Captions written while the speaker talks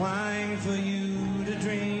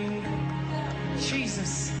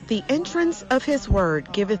The entrance of his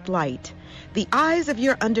word giveth light. The eyes of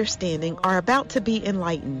your understanding are about to be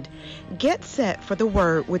enlightened. Get set for the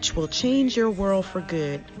word which will change your world for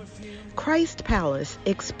good. Christ Palace,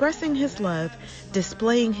 expressing his love,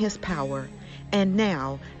 displaying his power. And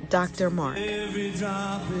now, Dr. Mark. The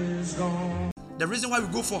reason why we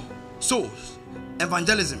go for souls,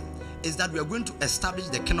 evangelism, is that we are going to establish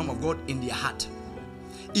the kingdom of God in their heart.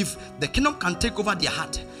 If the kingdom can take over their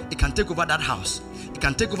heart, it can take over that house, it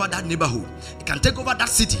can take over that neighborhood, it can take over that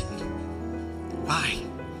city. Why?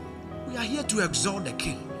 We are here to exalt the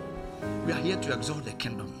king. We are here to exalt the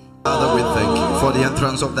kingdom. Father, we thank you for the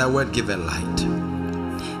entrance of thy word. Give it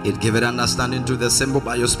light. It give it understanding to the symbol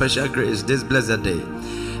by your special grace this blessed day.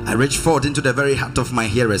 I reach forth into the very heart of my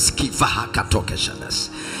hearers,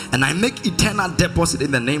 and I make eternal deposit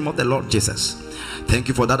in the name of the Lord Jesus. Thank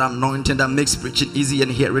you for that anointing that makes preaching easy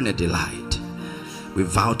and hearing a delight. We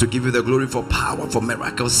vow to give you the glory for power, for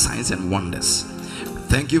miracles, signs, and wonders.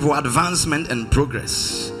 Thank you for advancement and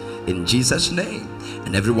progress. In Jesus' name.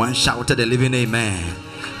 And everyone shouted a living amen.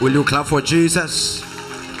 Will you clap for Jesus?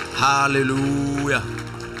 Hallelujah.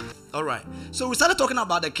 All right. So we started talking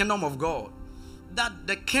about the kingdom of God. That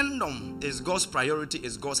the kingdom is God's priority,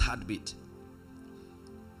 is God's heartbeat.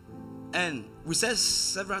 And we said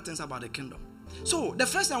several things about the kingdom. So the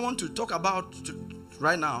first thing I want to talk about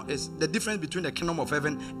right now is the difference between the kingdom of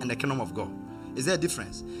heaven and the kingdom of God. Is there a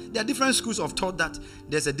difference? There are different schools of thought that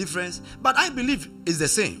there's a difference, but I believe it's the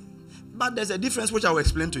same. But there's a difference which I will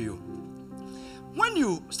explain to you. When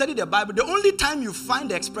you study the Bible, the only time you find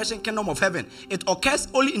the expression kingdom of heaven, it occurs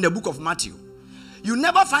only in the book of Matthew. You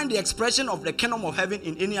never find the expression of the kingdom of heaven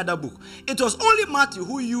in any other book. It was only Matthew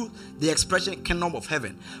who used the expression kingdom of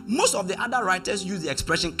heaven. Most of the other writers use the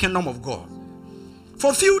expression kingdom of God. For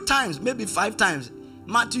a few times, maybe 5 times,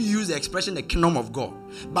 Matthew used the expression the kingdom of God.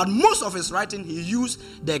 But most of his writing, he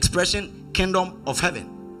used the expression kingdom of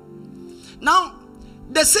heaven. Now,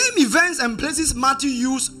 the same events and places Matthew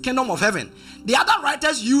used kingdom of heaven, the other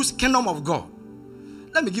writers use kingdom of God.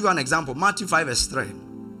 Let me give you an example. Matthew 5 verse 3.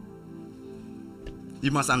 You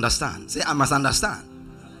must understand. Say, I must understand.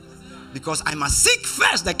 Because I must seek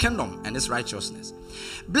first the kingdom and its righteousness.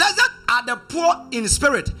 Blessed are the poor in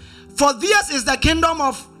spirit, for theirs is the kingdom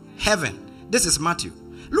of heaven. This is Matthew.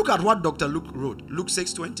 Look at what Dr. Luke wrote. Luke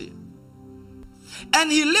 6:20.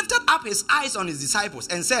 And he lifted up his eyes on his disciples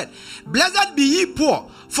and said, Blessed be ye poor,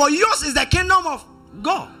 for yours is the kingdom of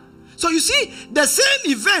God. So you see, the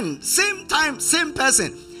same event, same time, same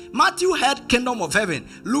person. Matthew had kingdom of heaven.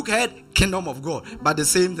 Luke had kingdom of God. But the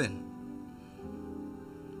same thing.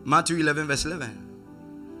 Matthew 11 verse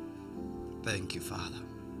 11. Thank you, Father.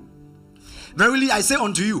 Verily I say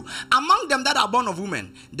unto you, among them that are born of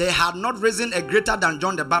women, there had not risen a greater than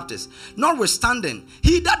John the Baptist. Notwithstanding,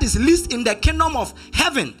 he that is least in the kingdom of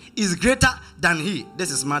heaven is greater than he.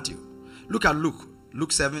 This is Matthew. Look at Luke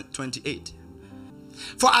 7:28.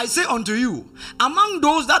 For I say unto you, among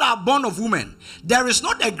those that are born of women, there is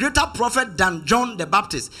not a greater prophet than John the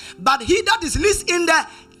Baptist. But he that is least in the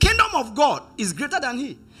kingdom of God is greater than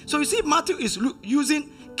he. So you see, Matthew is using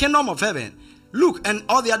kingdom of heaven. Luke and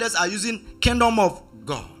all the others are using kingdom of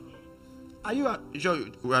God. Are you sure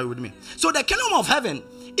you are with me? So the kingdom of heaven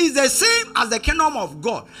is the same as the kingdom of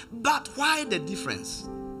God. But why the difference?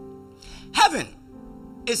 Heaven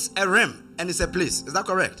is a realm and it's a place. Is that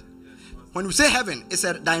correct? When we say heaven, it's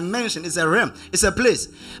a dimension, it's a realm, it's a place.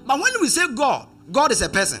 But when we say God, God is a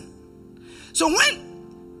person. So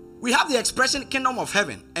when we have the expression kingdom of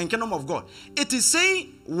heaven and kingdom of God, it is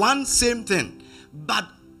saying one same thing, but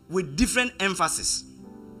with different emphasis.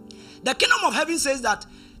 The kingdom of heaven says that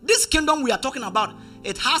this kingdom we are talking about,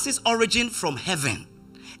 it has its origin from heaven,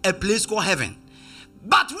 a place called heaven.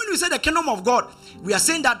 But when we say the kingdom of God, we are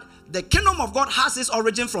saying that the kingdom of God has its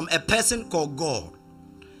origin from a person called God.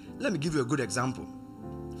 Let me give you a good example.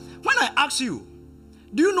 When I ask you,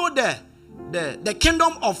 do you know the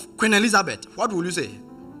kingdom of Queen Elizabeth? What will you say?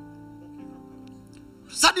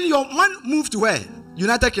 Suddenly your mind moved to where?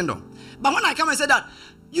 United Kingdom. But when I come and say that,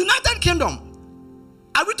 United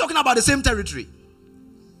Kingdom, are we talking about the same territory?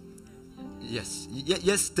 Yes.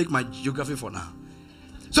 Yes, take my geography for now.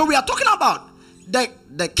 So we are talking about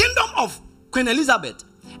the kingdom of Queen Elizabeth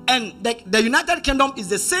and the United Kingdom is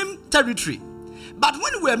the same territory. But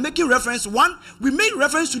when we are making reference, one, we made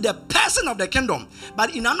reference to the person of the kingdom.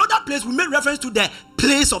 But in another place, we made reference to the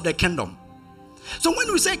place of the kingdom. So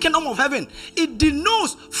when we say kingdom of heaven, it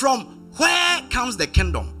denotes from where comes the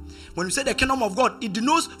kingdom. When we say the kingdom of God, it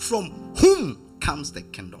denotes from whom comes the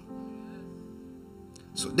kingdom.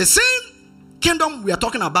 So the same kingdom we are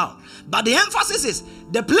talking about, but the emphasis is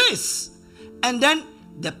the place and then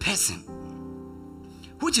the person.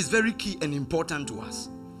 which is very key and important to us.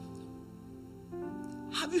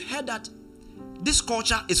 Have you heard that this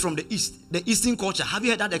culture is from the East, the Eastern culture? Have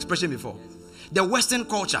you heard that expression before? The Western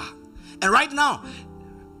culture. And right now,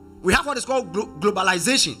 we have what is called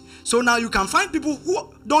globalization. So now you can find people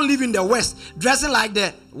who don't live in the West dressing like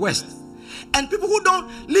the West, and people who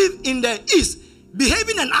don't live in the East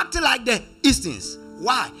behaving and acting like the Easterns.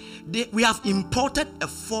 Why? We have imported a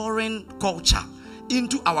foreign culture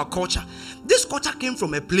into our culture. This culture came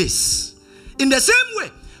from a place. In the same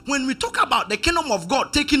way, when we talk about the kingdom of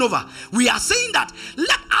God taking over, we are saying that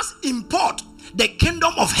let us import the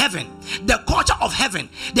kingdom of heaven, the culture of heaven,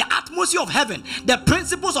 the atmosphere of heaven, the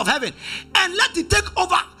principles of heaven, and let it take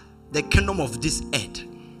over the kingdom of this earth.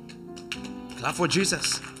 Clap for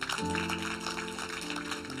Jesus.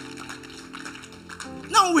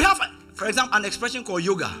 Now we have, for example, an expression called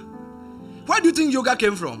yoga. Where do you think yoga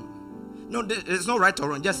came from? No, there's no right or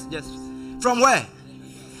wrong. Just from where?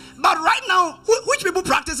 But right now, which people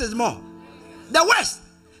practice it more? The West.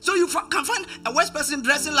 So you can find a West person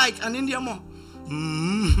dressing like an Indian more.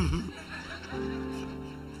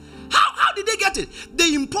 How did they get it?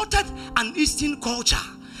 They imported an Eastern culture.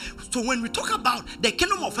 So when we talk about the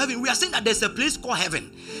kingdom of heaven, we are saying that there's a place called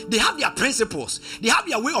heaven. They have their principles. They have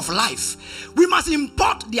their way of life. We must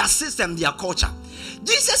import their system, their culture.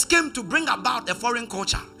 Jesus came to bring about a foreign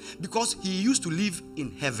culture because he used to live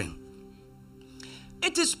in heaven.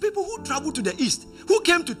 It is people who travel to the East who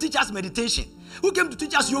came to teach us meditation, who came to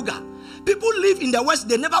teach us yoga. People live in the West,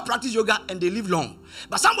 they never practice yoga and they live long.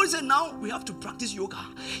 But somebody said, now we have to practice yoga.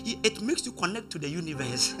 It makes you connect to the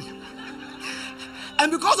universe.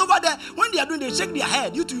 And because over there, when they are doing, they shake their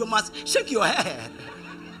head. You too, you must shake your head.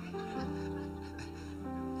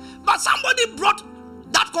 But somebody brought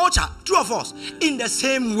that culture, true of us, in the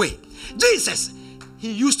same way. Jesus,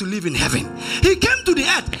 he used to live in heaven. He came to the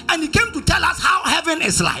earth and he came to tell us how heaven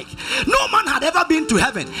is like. No man had ever been to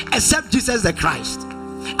heaven except Jesus the Christ.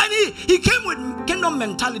 And he came with kingdom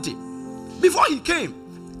mentality. Before he came,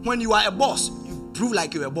 when you are a boss, you prove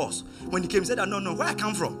like you're a boss. When he came, he said, no, where I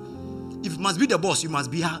come from? If you must be the boss, you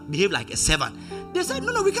must behave like a servant. They said,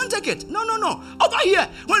 no, we can't take it. No. Over here,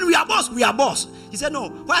 when we are boss, we are boss. He said, no,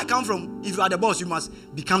 where I come from, if you are the boss, you must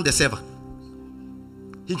become the servant.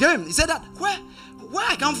 He came, he said that, where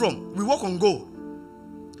I come from, we work on gold.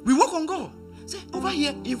 We work on gold. Say, over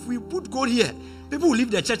here, if we put gold here, people will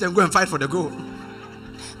leave the church and go and fight for the gold.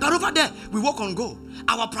 But over there, we work on gold.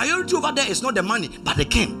 Our priority over there is not the money, but the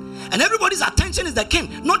king. And everybody's attention is the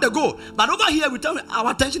king, not the gold. But over here, we tell me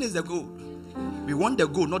our attention is the gold. We want the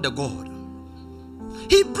gold, not the God.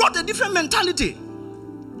 He brought a different mentality.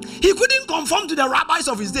 He couldn't conform to the rabbis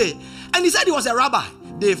of his day. And he said he was a rabbi.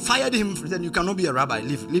 They fired him. Then you cannot be a rabbi.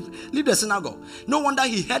 Leave the synagogue. No wonder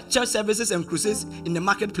he had church services and crusades in the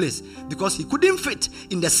marketplace, because he couldn't fit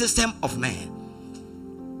in the system of man.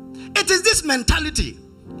 It is this mentality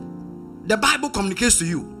the Bible communicates to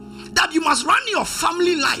you, that you must run your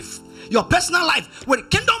family life, your personal life, with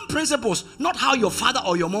kingdom principles, not how your father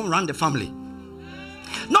or your mom ran the family,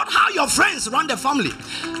 not how your friends run the family,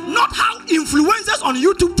 not how influencers on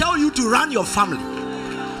YouTube tell you to run your family.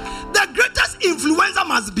 The greatest influencer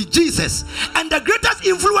must be Jesus, and the greatest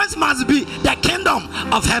influence must be the kingdom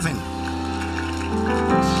of heaven.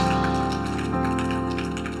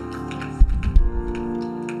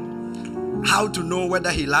 How to know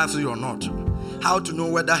whether he loves you or not. How to know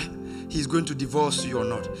whether he's going to divorce you or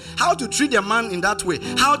not. How to treat a man in that way.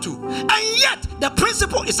 How to. And yet, the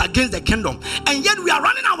principle is against the kingdom. And yet, we are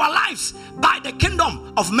running our lives by the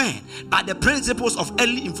kingdom of man, by the principles of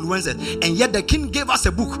early influences. And yet, the king gave us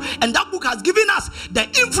a book. And that book has given us the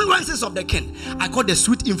influences of the king. I call the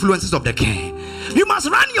sweet influences of the king. You must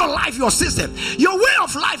run your life, your system, your way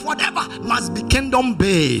of life, whatever, must be kingdom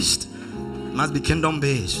based. Must be kingdom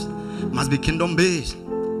based. Must be kingdom based.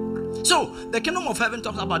 So the kingdom of heaven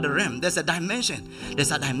talks about the realm. There's a dimension. There's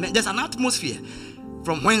an atmosphere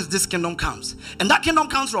from whence this kingdom comes. And that kingdom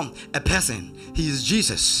comes from a person. He is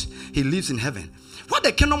Jesus. He lives in heaven. What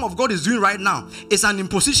the kingdom of God is doing right now is an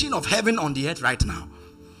imposition of heaven on the earth right now.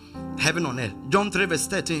 Heaven on earth. John 3 verse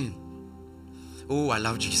 13. Oh, I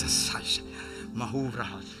love Jesus.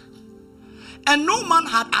 And no man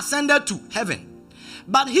had ascended to heaven,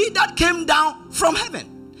 but he that came down from heaven,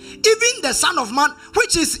 even the Son of Man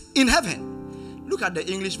which is in heaven. Look at the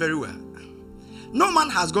English very well. No man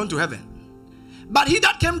has gone to heaven, but he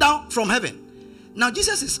that came down from heaven. Now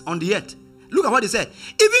Jesus is on the earth. Look at what he said.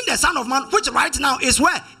 Even the Son of Man which right now is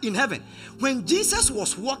where? In heaven. When Jesus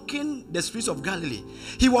was walking the streets of Galilee,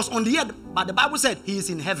 he was on the earth, but the Bible said he is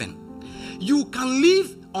in heaven. You can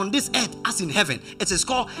live on this earth as in heaven. It is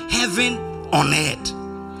called heaven on earth.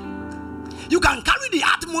 You can carry the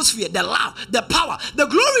atmosphere, the love, the power, the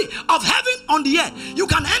glory of heaven on the earth. You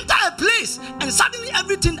can enter a place and suddenly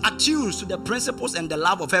everything attunes to the principles and the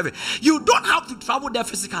love of heaven. You don't have to travel there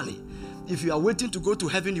physically. If you are waiting to go to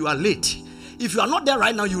heaven, you are late. If you are not there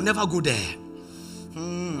right now, you will never go there.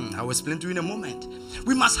 I will explain to you in a moment.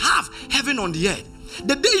 We must have heaven on the earth.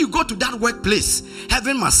 The day you go to that workplace,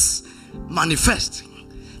 heaven must manifest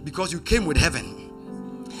because you came with heaven.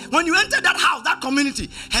 When you enter that house, that community,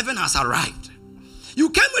 heaven has arrived. You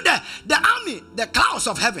came with the army, the clouds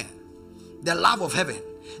of heaven, the love of heaven.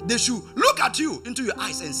 They should look at you into your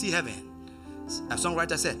eyes and see heaven. A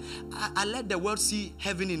songwriter said, I let the world see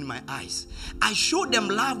heaven in my eyes. I show them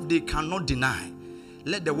love they cannot deny.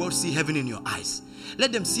 Let the world see heaven in your eyes.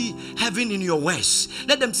 Let them see heaven in your words.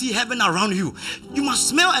 Let them see heaven around you. You must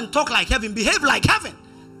smell and talk like heaven, behave like heaven.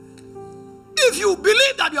 If you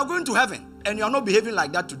believe that you are going to heaven and you are not behaving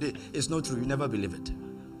like that today, it's not true. You never believe it.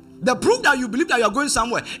 The proof that you believe that you are going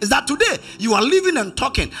somewhere is that today you are living and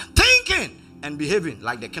talking, thinking and behaving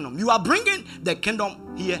like the kingdom. You are bringing the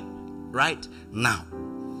kingdom here right now.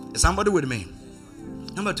 Is somebody with me?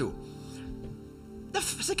 Number two. The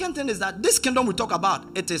second thing is that this kingdom we talk about,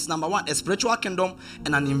 it is number one, a spiritual kingdom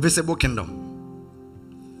and an invisible kingdom.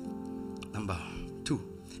 Number two,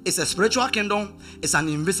 it's a spiritual kingdom, it's an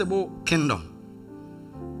invisible kingdom.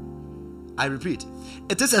 I repeat,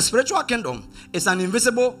 it is a spiritual kingdom, it's an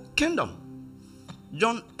invisible kingdom.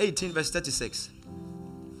 John 18 verse 36.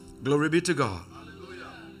 Glory be to God. Hallelujah.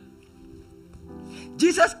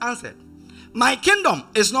 Jesus answered, my kingdom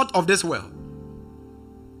is not of this world.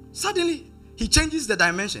 Suddenly, he changes the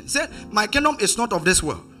dimension. He said, my kingdom is not of this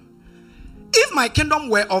world. If my kingdom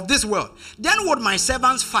were of this world, then would my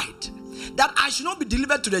servants fight that I should not be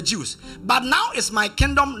delivered to the Jews. But now is my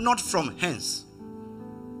kingdom not from hence.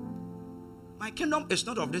 My kingdom is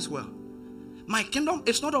not of this world. My kingdom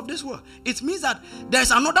is not of this world. It means that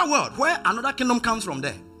there's another world where another kingdom comes from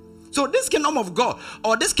there. So this kingdom of God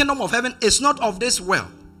or this kingdom of heaven is not of this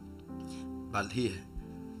world. But here,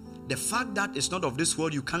 the fact that it's not of this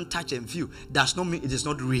world, you can't touch and feel, does not mean it is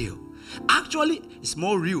not real. Actually, it's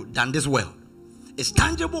more real than this world. It's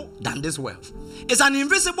tangible than this world. It's an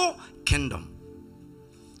invisible kingdom.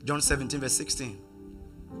 John 17 verse 16.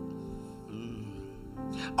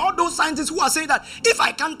 All those scientists who are saying that if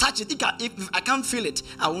I can't touch it, if I can't feel it,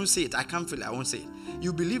 I won't say it. I can't feel it, I won't say it.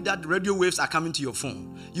 You believe that radio waves are coming to your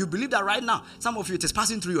phone. You believe that right now, some of you, it is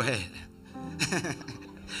passing through your head.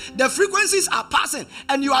 The frequencies are passing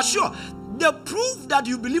and you are sure. The proof that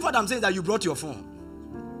you believe what I'm saying is that you brought your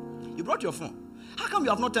phone. You brought your phone. How come you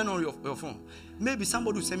have not turned on your phone? Maybe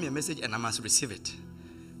somebody will send me a message and I must receive it.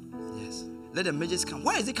 Yes. Let the messages come.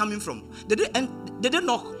 Where is it coming from? Did they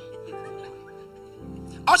knock?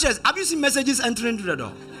 Ushers, have you seen messages entering through the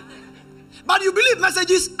door? But you believe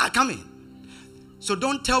messages are coming. So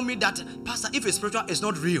don't tell me that, Pastor, if it's spiritual, it's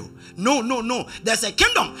not real. No. There's a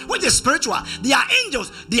kingdom which is spiritual. They are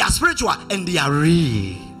angels, they are spiritual, and they are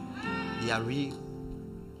real. They are real.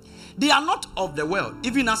 They are not of the world,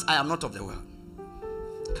 even as I am not of the world.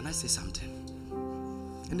 Can I say something?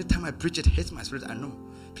 Anytime I preach, it hits my spirit. I know.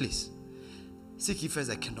 Please, seek ye first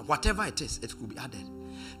the kingdom. Whatever it is, it will be added.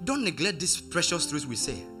 Don't neglect these precious truths we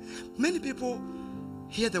say. Many people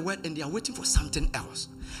hear the word and they are waiting for something else.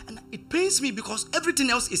 And it pains me because everything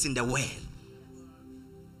else is in the word.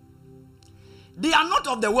 They are not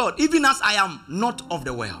of the world, even as I am not of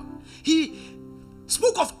the world. He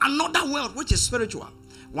spoke of another world which is spiritual.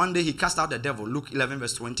 One day he cast out the devil, Luke 11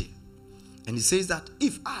 verse 20. And he says that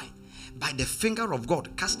if I, by the finger of God,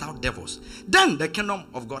 cast out devils, then the kingdom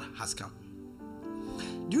of God has come.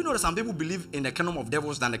 Do you know that some people believe in the kingdom of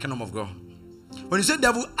devils than the kingdom of God? When you say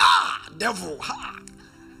devil, devil,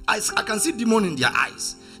 I can see demon in their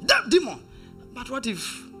eyes. That demon. But what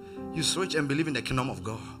if you switch and believe in the kingdom of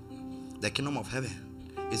God? The kingdom of heaven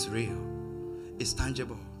is real. It's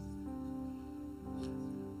tangible.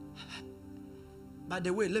 By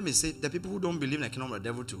the way, let me say, the people who don't believe in the kingdom of the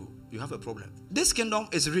devil too, you have a problem. This kingdom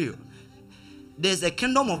is real. There's a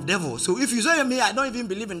kingdom of devil. So if you say to me, I don't even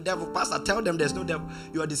believe in devil, Pastor, tell them there's no devil.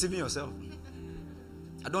 You are deceiving yourself.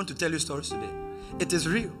 I don't want to tell you stories today. It is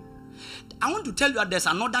real. I want to tell you that there's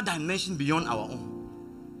another dimension beyond our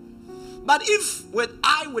own. But if with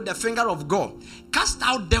the finger of God, cast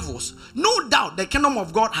out devils, no doubt the kingdom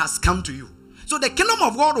of God has come to you. So the kingdom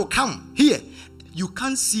of God will come here. You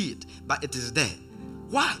can't see it, but it is there.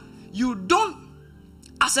 Why? You don't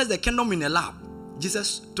access the kingdom in a lab.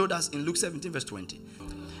 Jesus told us in Luke 17 verse 20.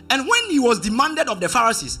 And when he was demanded of the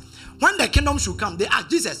Pharisees, when the kingdom should come, they asked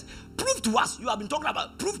Jesus, prove to us, you have been talking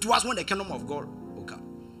about, prove to us when the kingdom of God will come.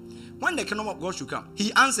 when the kingdom of God should come?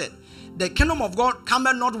 He answered, the kingdom of God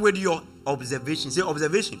cometh not with your observation. Say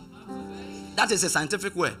observation. That is a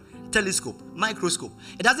scientific word. Telescope, microscope.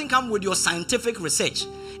 It doesn't come with your scientific research.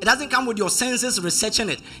 It doesn't come with your senses researching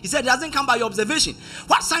it. He said it doesn't come by your observation.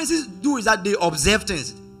 What scientists do is that they observe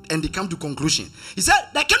things and they come to conclusion. He said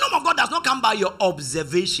the kingdom of God does not come by your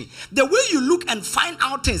observation. The way you look and find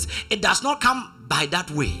out things, it does not come by that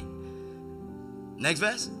way. Next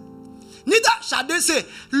verse. Neither shall they say,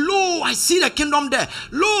 lo, I see the kingdom there.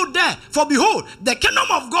 Lo, there. For behold, the kingdom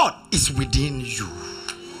of God is within you.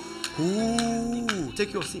 Ooh,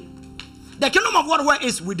 take your seat. The kingdom of God where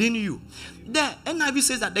is within you. The NIV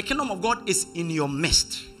says that the kingdom of God is in your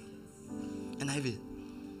midst. NIV.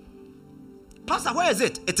 Pastor, where is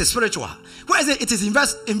it? It is spiritual. Where is it? It is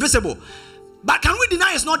invisible. But can we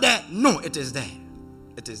deny it's not there? No, it is there.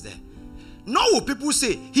 It is there. Nor will people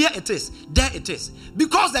say, here it is, there it is.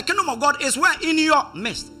 Because the kingdom of God is where? In your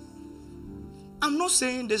midst. I'm not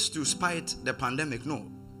saying this to spite the pandemic. No.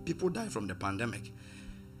 People die from the pandemic.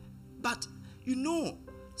 But you know,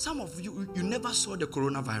 some of you never saw the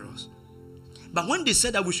coronavirus. But when they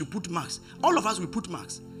said that we should put masks, all of us will put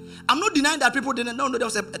masks. I'm not denying that people didn't know there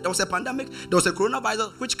was a pandemic, there was a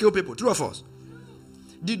coronavirus which killed people. True or false?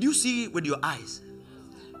 Did you see it with your eyes?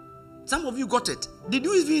 Some of you got it. Did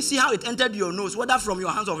you even see how it entered your nose, whether from your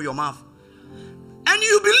hands or your mouth? And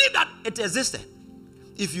you believe that it existed.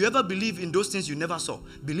 If you ever believe in those things you never saw,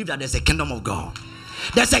 believe that there's a kingdom of God.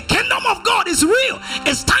 There's a kingdom of God. It's real.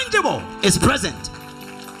 It's tangible. It's present.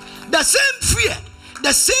 The same fear,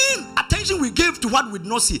 the same attention we gave to what we did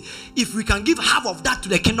not see, if we can give half of that to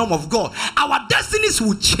the kingdom of God, our destinies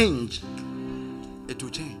will change. It will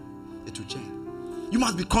change. It will change. You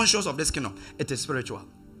must be conscious of this kingdom. It is spiritual.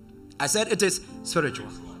 I said it is spiritual.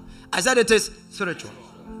 I said it is spiritual.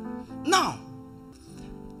 Now,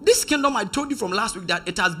 this kingdom, I told you from last week that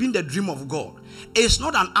it has been the dream of God. It's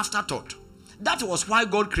not an afterthought. That was why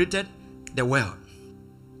God created the world.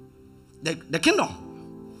 The kingdom.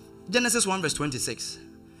 Genesis 1 verse 26.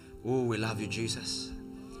 Oh, we love you, Jesus.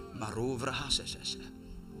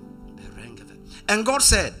 And God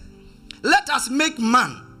said, let us make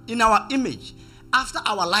man in our image, after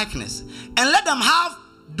our likeness, and let them have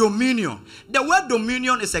dominion. The word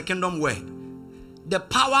dominion is a kingdom word. The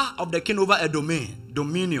power of the king over a domain.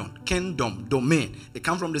 Dominion, kingdom, domain. It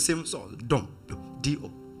comes from the same source.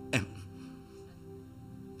 D-O-M.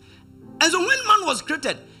 And so when man was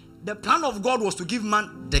created, the plan of God was to give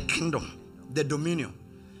man the kingdom, the dominion.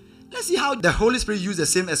 Let's see how the Holy Spirit used the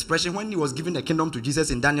same expression when he was giving the kingdom to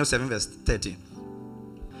Jesus in Daniel 7 verse 13.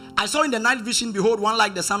 I saw in the night vision, behold, one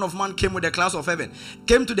like the Son of Man came with the clouds of heaven,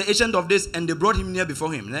 came to the Ancient of Days, and they brought him near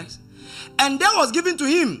before him. Next. And there was given to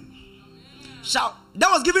him. Shout. There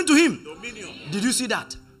was given to him. Dominion. Did you see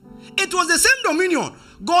that? It was the same dominion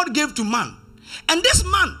God gave to man. And this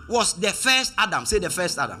man was the first Adam. Say the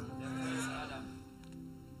first Adam.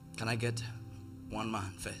 Can I get one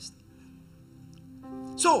man first?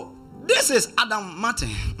 So, this is Adam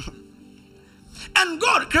Martin. And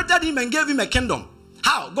God created him and gave him a kingdom.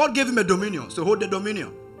 How? God gave him a dominion. So hold the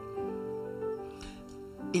dominion.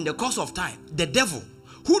 In the course of time, the devil,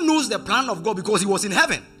 who knows the plan of God because he was in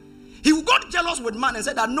heaven, he got jealous with man and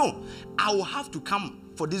said that no, I will have to come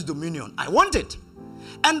for this dominion. I want it.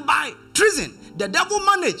 And by treason, the devil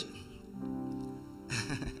managed.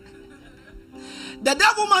 The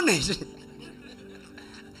devil managed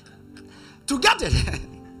to get it.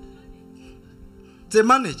 They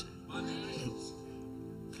manage.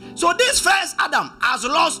 So this first Adam has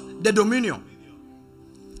lost the dominion.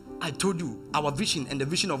 I told you, our vision and the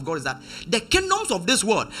vision of God is that the kingdoms of this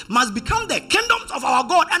world must become the kingdoms of our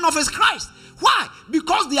God and of his Christ. Why?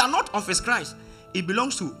 Because they are not of his Christ. It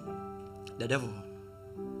belongs to the devil.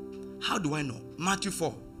 How do I know? Matthew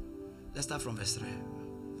 4. Let's start from verse 3.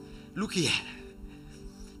 Look here.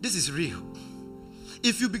 This is real.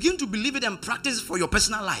 If you begin to believe it and practice for your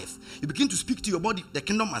personal life, you begin to speak to your body, the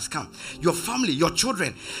kingdom has come. Your family, your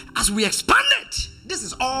children. As we expand it, this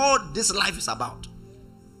is all this life is about.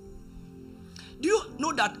 Do you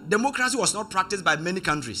know that democracy was not practiced by many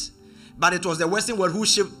countries, but it was the Western world who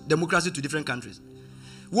shipped democracy to different countries?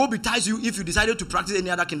 Woe betides you if you decided to practice any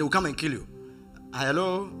other king, they will come and kill you.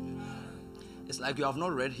 Hello? It's like you have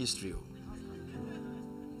not read history.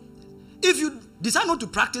 If you decide not to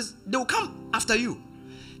practice, they will come after you.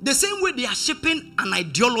 The same way they are shipping an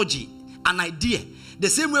ideology, an idea, the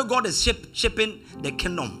same way God is shipping the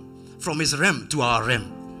kingdom from his realm to our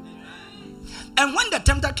realm. And when the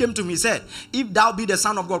tempter came to me, he said, if thou be the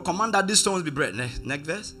Son of God, command that these stones be bread. Next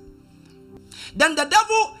verse. Then the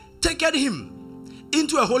devil taketh him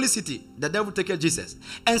into a holy city, the devil took Jesus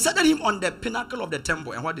and set him on the pinnacle of the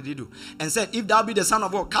temple. And what did he do? And said, if thou be the Son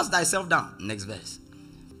of God, cast thyself down. Next verse.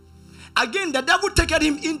 Again, the devil took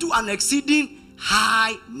him into an exceeding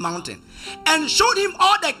high mountain and showed him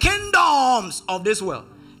all the kingdoms of this world.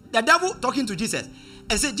 The devil talking to Jesus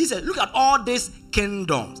and said, Jesus, look at all these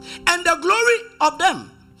kingdoms and the glory of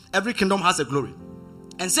them. Every kingdom has a glory.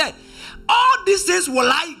 And said, all these things will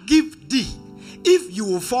I give thee if you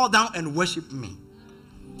will fall down and worship me.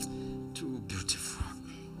 Too beautiful.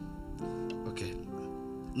 Okay.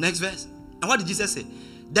 Next verse. And what did Jesus say?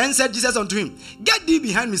 Then said Jesus unto him, get thee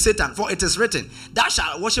behind me, Satan, for it is written, thou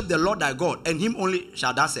shalt worship the Lord thy God, and him only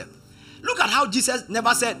shalt thou serve. Look at how Jesus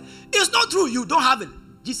never said, it's not true, you don't have it.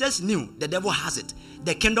 Jesus knew the devil has it.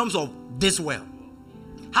 The kingdoms of this world.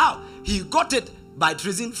 How? He got it by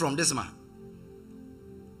treason from this man.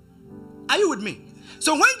 Are you with me?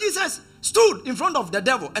 So when Jesus stood in front of the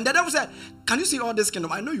devil, and the devil said, can you see all this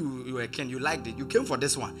kingdom? I know you were a king, you liked it, you came for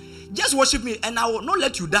this one. Just worship me and I will not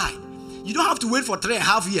let you die. You don't have to wait for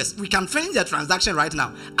 3.5 years. We can finish the transaction right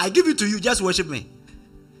now. I give it to you, just worship me.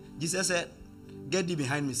 Jesus said, get thee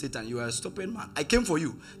behind me, Satan. You are a stupid man. I came for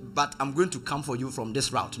you, but I'm going to come for you from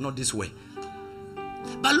this route, not this way.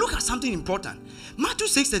 But look at something important. Matthew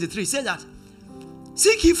 6:33 says that,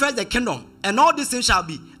 seek ye first the kingdom, and all these things shall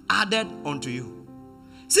be added unto you.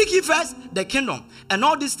 Seek ye first the kingdom, and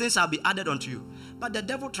all these things shall be added unto you. But the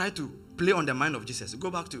devil tried to play on the mind of Jesus.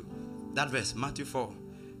 Go back to that verse, Matthew 4,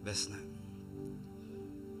 verse 9.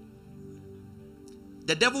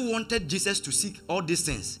 The devil wanted Jesus to seek all these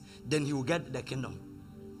things, then he will get the kingdom.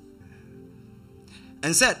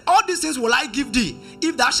 And said, all these things will I give thee,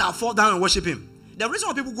 if thou shalt fall down and worship him. The reason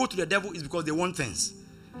why people go to the devil is because they want things.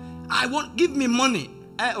 Give me money.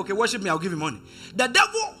 Okay, worship me, I'll give you money. The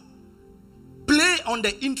devil play on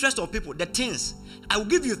the interest of people, the things. I will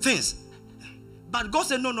give you things. But God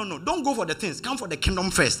said, no, don't go for the things. Come for the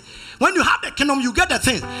kingdom first. When you have the kingdom, you get the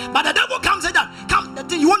things. But the devil comes and say that, come, the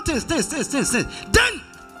thing, you want things. Then,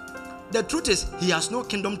 the truth is, he has no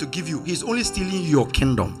kingdom to give you. He's only stealing your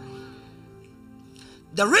kingdom.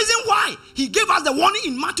 The reason why he gave us the warning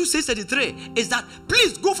in Matthew 6:33 is that,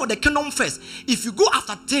 please go for the kingdom first. If you go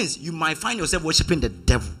after things, you might find yourself worshiping the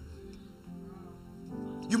devil.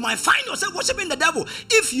 You might find yourself worshiping the devil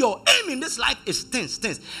if your aim in this life is things.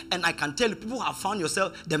 And I can tell you, people have found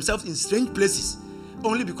themselves in strange places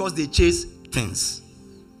only because they chase things.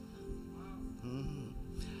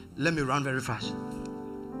 Let me run very fast.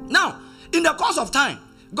 Now, in the course of time,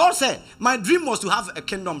 God said, my dream was to have a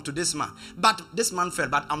kingdom to this man. But this man fell,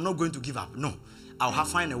 but I'm not going to give up. No, I'll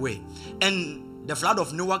find a way. And the flood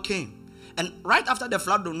of Noah came. And right after the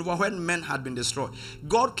flood of Noah, when men had been destroyed,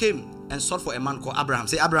 God came and sought for a man called Abraham.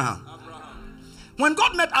 Say Abraham. When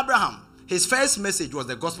God met Abraham, his first message was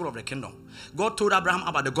the gospel of the kingdom. God told Abraham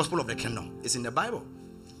about the gospel of the kingdom. It's in the Bible.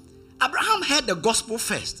 Abraham heard the gospel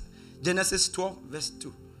first. Genesis 12, verse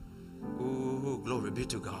 2. Oh, glory be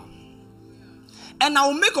to God. And I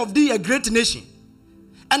will make of thee a great nation.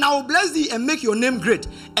 And I will bless thee and make your name great.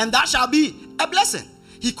 And that shall be a blessing.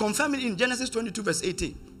 He confirmed it in Genesis 22, verse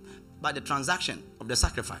 18. By the transaction of the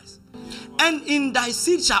sacrifice. And in thy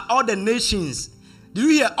seed shall all the nations, do you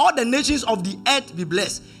hear? All the nations of the earth be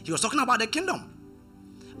blessed. He was talking about the kingdom.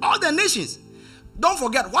 All the nations. Don't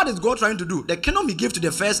forget, what is God trying to do? The kingdom he gave to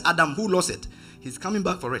the first Adam who lost it. He's coming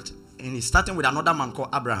back for it. And he's starting with another man called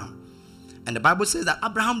Abraham. And the Bible says that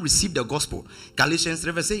Abraham received the gospel. Galatians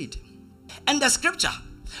 3 verse 8. And the scripture,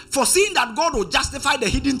 foreseeing that God will justify the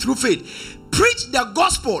hidden through faith, preached the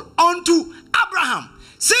gospel unto Abraham,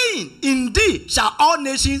 saying, in thee shall all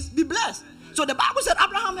nations be blessed. So the Bible said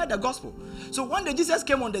Abraham heard the gospel. So one day Jesus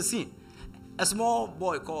came on the scene, a small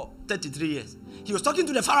boy called 33 years. He was talking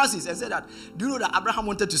to the Pharisees and said that, do you know that Abraham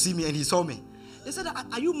wanted to see me and he saw me? They said,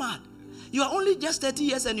 are you mad? You are only just 30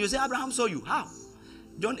 years and you say Abraham saw you. How?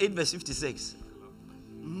 John 8 verse 56.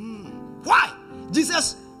 Why?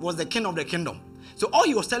 Jesus was the king of the kingdom. So all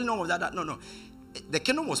he was telling them was that no. The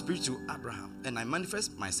kingdom was preached to Abraham, and I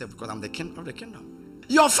manifest myself because I'm the king of the kingdom.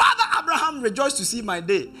 Your father Abraham rejoiced to see my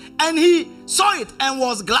day, and he saw it and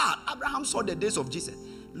was glad. Abraham saw the days of Jesus.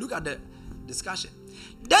 Look at the discussion.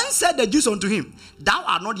 Then said the Jews unto him, thou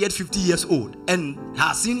art not yet 50 years old, and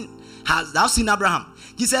hast thou seen Abraham?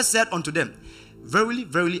 Jesus said unto them, verily,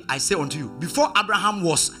 verily, I say unto you, before Abraham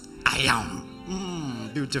was, I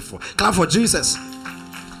am. Beautiful. Clap for Jesus.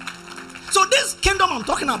 So this kingdom I'm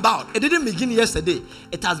talking about, it didn't begin yesterday.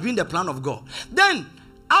 It has been the plan of God. Then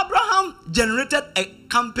Abraham generated a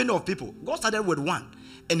company of people. God started with one,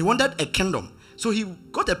 and he wanted a kingdom. So he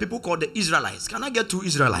got a people called the Israelites. Can I get 2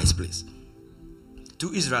 Israelites, please?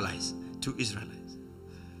 2 Israelites. 2 Israelites.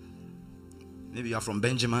 Maybe you are from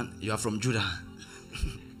Benjamin, you are from Judah.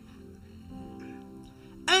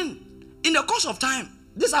 And in the course of time,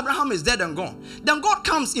 this Abraham is dead and gone. Then God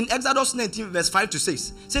comes in Exodus 19 verse 5 to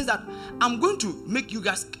 6. Says that I'm going to make you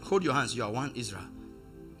guys hold your hands. You are one Israel.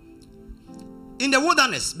 In the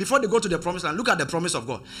wilderness, before they go to the promised land, look at the promise of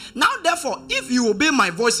God. Now therefore, if you obey my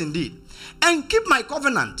voice indeed, and keep my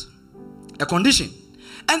covenant, a condition,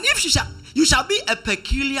 and if you shall be a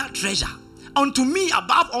peculiar treasure unto me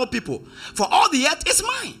above all people, for all the earth is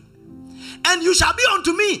mine. And you shall be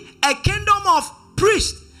unto me a kingdom of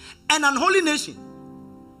priests and an holy nation.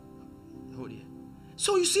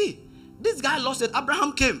 So you see, this guy lost it.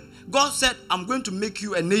 Abraham came. God said, I'm going to make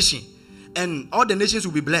you a nation, and all the nations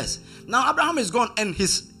will be blessed. Now Abraham is gone, and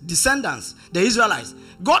his descendants, the Israelites,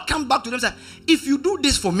 God comes back to them and said, if you do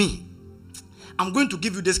this for me, I'm going to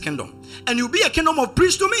give you this kingdom, and you'll be a kingdom of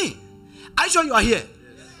priests to me. Are you sure you are here? Yes.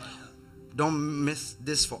 Don't miss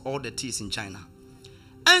this for all the T's in China.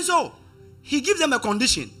 And so he gives them a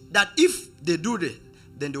condition that if they do it,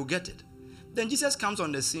 then they'll get it. Then Jesus comes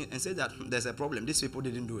on the scene and says that there's a problem. These people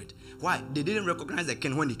didn't do it. Why? They didn't recognize the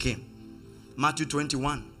king when he came. Matthew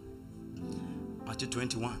 21. Matthew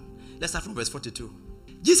 21. Let's start from verse 42.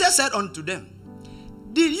 Jesus said unto them,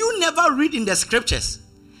 did you never read in the scriptures,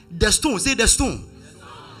 the stone? Say the stone.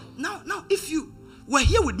 Now, if you were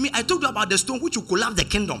here with me, I told you about the stone which will collapse the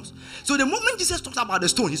kingdoms. So the moment Jesus talks about the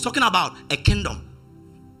stone, he's talking about a kingdom.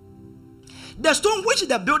 The stone which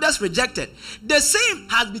the builders rejected, the same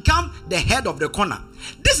has become the head of the corner.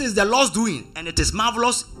 This is the Lord's doing, and it is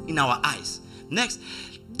marvelous in our eyes. Next.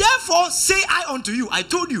 Therefore say I unto you, I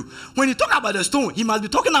told you, when he talk about the stone, he must be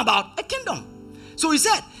talking about a kingdom. So he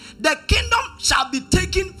said, the kingdom shall be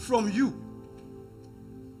taken from you.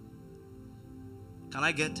 Can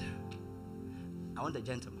I get? I want a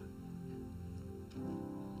gentleman.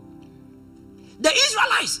 The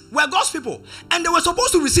Israelites were God's people, and they were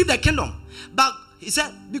supposed to receive the kingdom. But he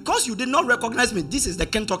said, because you did not recognize me, this is the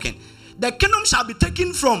king talking. The kingdom shall be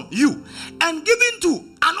taken from you and given to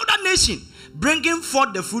another nation, bringing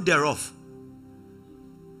forth the fruit thereof.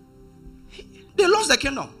 They lost the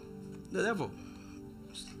kingdom. The devil.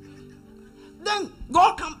 Then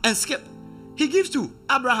God come and skip. He gives to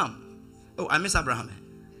Abraham. Oh, I miss Abraham.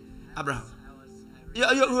 Abraham. You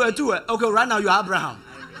were too. Okay, right now you are Abraham.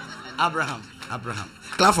 Abraham.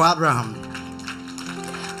 Clap for Abraham.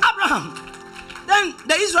 Abraham. Then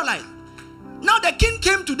the Israelites. Now the king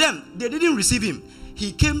came to them. They didn't receive him.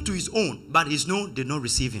 He came to his own, but his own did not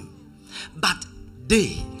receive him. But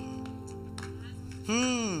they.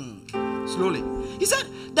 Slowly. He said,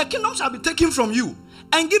 the kingdom shall be taken from you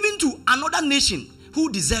and given to another nation who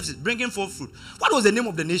deserves it, bringing forth fruit. What was the name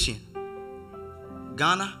of the nation?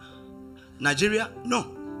 Ghana? Nigeria?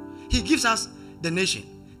 No. He gives us the nation.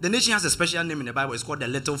 The nation has a special name in the Bible. It's called the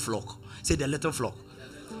little flock. Say the little flock.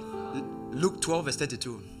 Luke 12 verse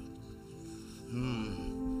 32.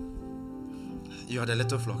 You are the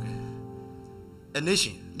little flock. A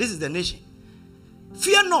nation. This is the nation.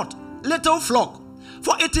 Fear not, little flock,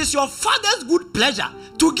 for it is your Father's good pleasure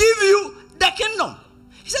to give you the kingdom.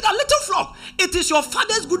 He said, a little flock, it is your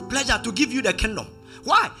Father's good pleasure to give you the kingdom.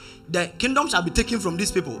 Why? The kingdom shall be taken from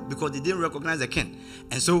these people because they didn't recognize the king.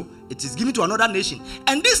 And so it is given to another nation.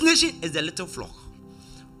 And this nation is the little flock.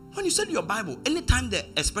 When you study your Bible, anytime the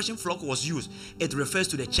expression flock was used, it refers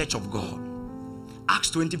to the church of God.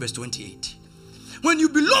 Acts 20 verse 28. When you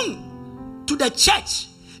belong to the church,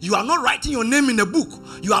 you are not writing your name in a book.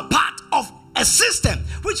 You are part of a system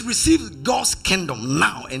which receives God's kingdom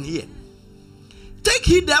now and here. Take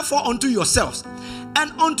heed therefore unto yourselves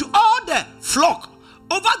and unto all the flock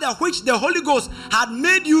over the which the Holy Ghost had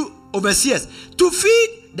made you overseers, to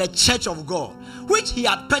feed the church of God, which he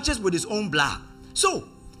had purchased with his own blood. So,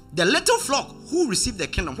 the little flock who received the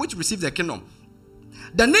kingdom, which received the kingdom,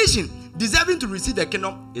 the nation deserving to receive the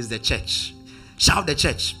kingdom is the church. Shout the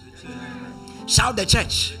church. Shout the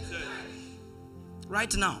church.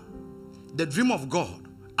 Right now, the dream of God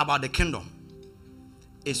about the kingdom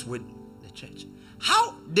is with the church.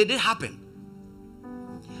 How did it happen?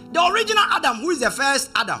 The original Adam, who is the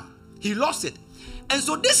first Adam, he lost it. And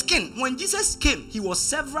so this king, when Jesus came, he was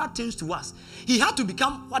several things to us. He had to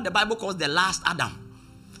become what the Bible calls the last Adam.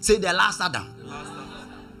 Say the last Adam. The last Adam.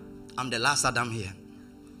 I'm the last Adam here.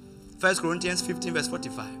 1 Corinthians 15 verse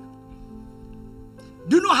 45.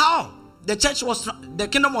 Do you know how the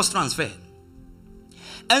kingdom was transferred?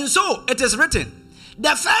 And so it is written,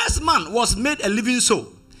 the first man was made a living soul.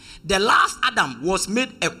 The last Adam was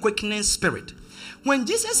made a quickening spirit. When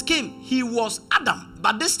Jesus came, he was Adam,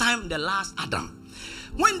 but this time the last Adam.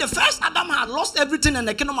 When the first Adam had lost everything and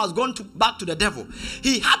the kingdom has gone back to the devil,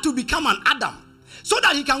 he had to become an Adam so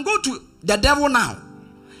that he can go to the devil now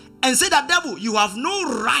and say that devil, you have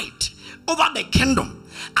no right over the kingdom.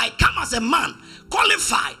 I come as a man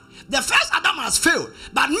qualified. The first Adam has failed,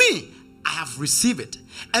 but me, I have received it.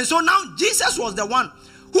 And so now Jesus was the one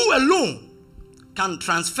who alone can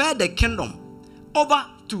transfer the kingdom over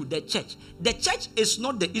to the church. The church is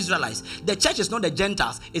not the Israelites. The church is not the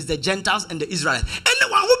Gentiles. It's the Gentiles and the Israelites.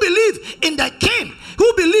 Anyone who believes in the King,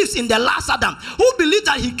 who believes in the last Adam, who believes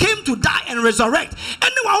that he came to die and resurrect,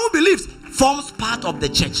 anyone who believes forms part of the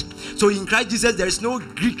church. So in Christ Jesus there is no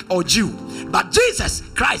Greek or Jew, but Jesus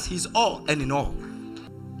Christ, he's all and in all,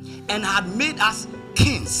 and had made us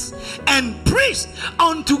kings and priests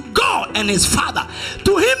unto God and his Father.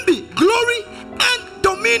 To him be glory and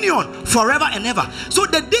dominion forever and ever. So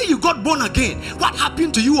the day you got born again, what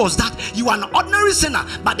happened to you was that you are an ordinary sinner,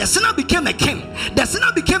 but the sinner became a king, the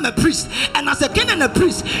sinner became a priest, and as a king and a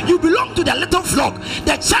priest, you belong to the little flock,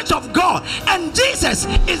 the church of God. And Jesus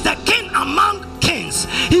is the king among kings,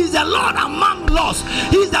 he is the Lord among lords,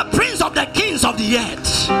 he is the prince of the kings of the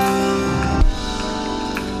earth.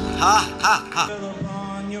 Ha ha ha.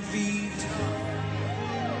 Upon your feet,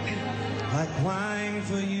 like wine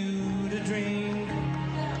for you to drink.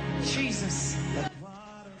 Jesus.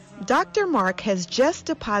 Dr. Mark has just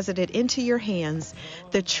deposited into your hands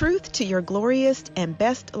the truth to your glorious and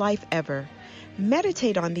best life ever.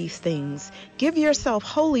 Meditate on these things, give yourself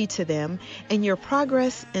wholly to them, and your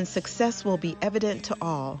progress and success will be evident to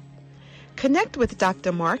all. Connect with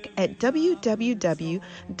Dr. Mark at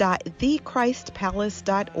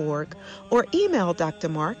www.thechristpalace.org or email Dr.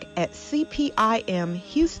 Mark at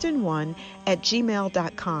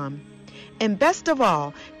cpimhouston1@gmail.com. And best of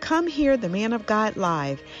all, come hear the Man of God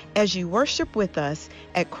live as you worship with us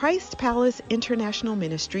at Christ Palace International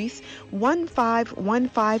Ministries,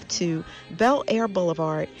 15152 Bel Air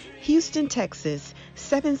Boulevard, Houston, Texas,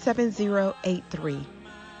 77083.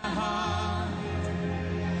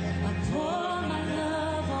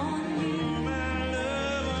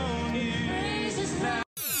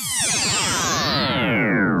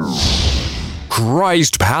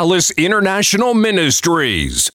 Christ Palace International Ministries.